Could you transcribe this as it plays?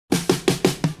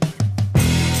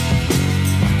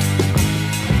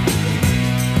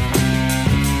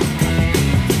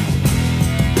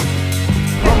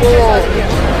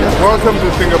Welcome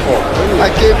to Singapore. I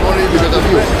came only because of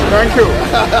you. Thank you.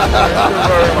 I'm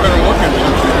going to look at you.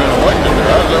 You're going to like it.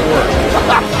 How does that work?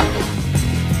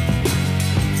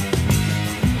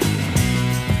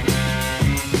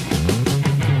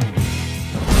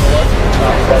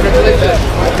 Congratulations.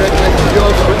 Congratulations. You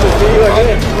also. Good to see you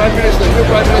again. Prime Minister. New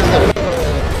Prime Minister.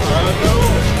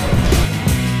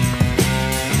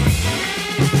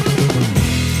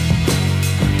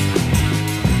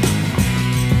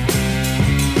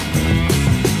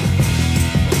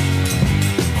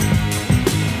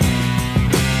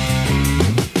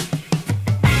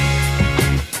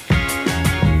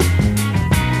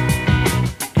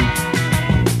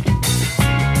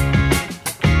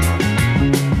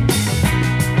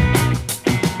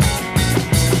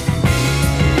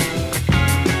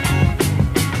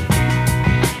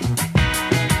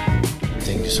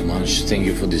 Thank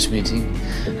you for this meeting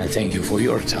and thank you for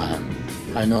your time.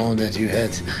 I know that you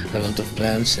had a lot of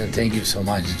plans and thank you so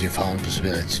much that you found the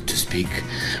possibility to speak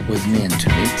with me and to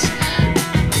meet.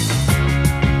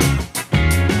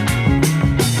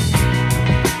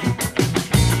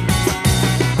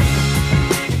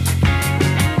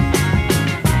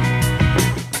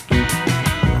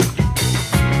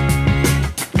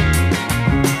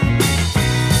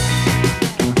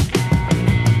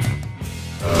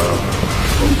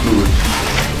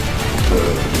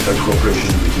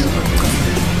 Cooperation between our two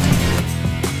countries.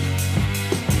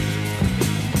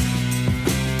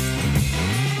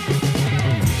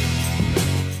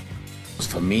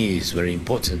 For me, it's very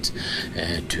important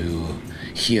to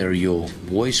hear your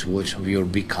voice of your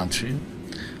big country,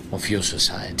 of your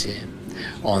society,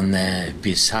 on the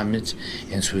Peace Summit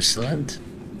in Switzerland,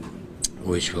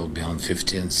 which will be on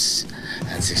 15th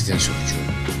and 16th of June.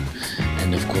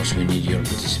 And of course, we need your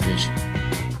participation.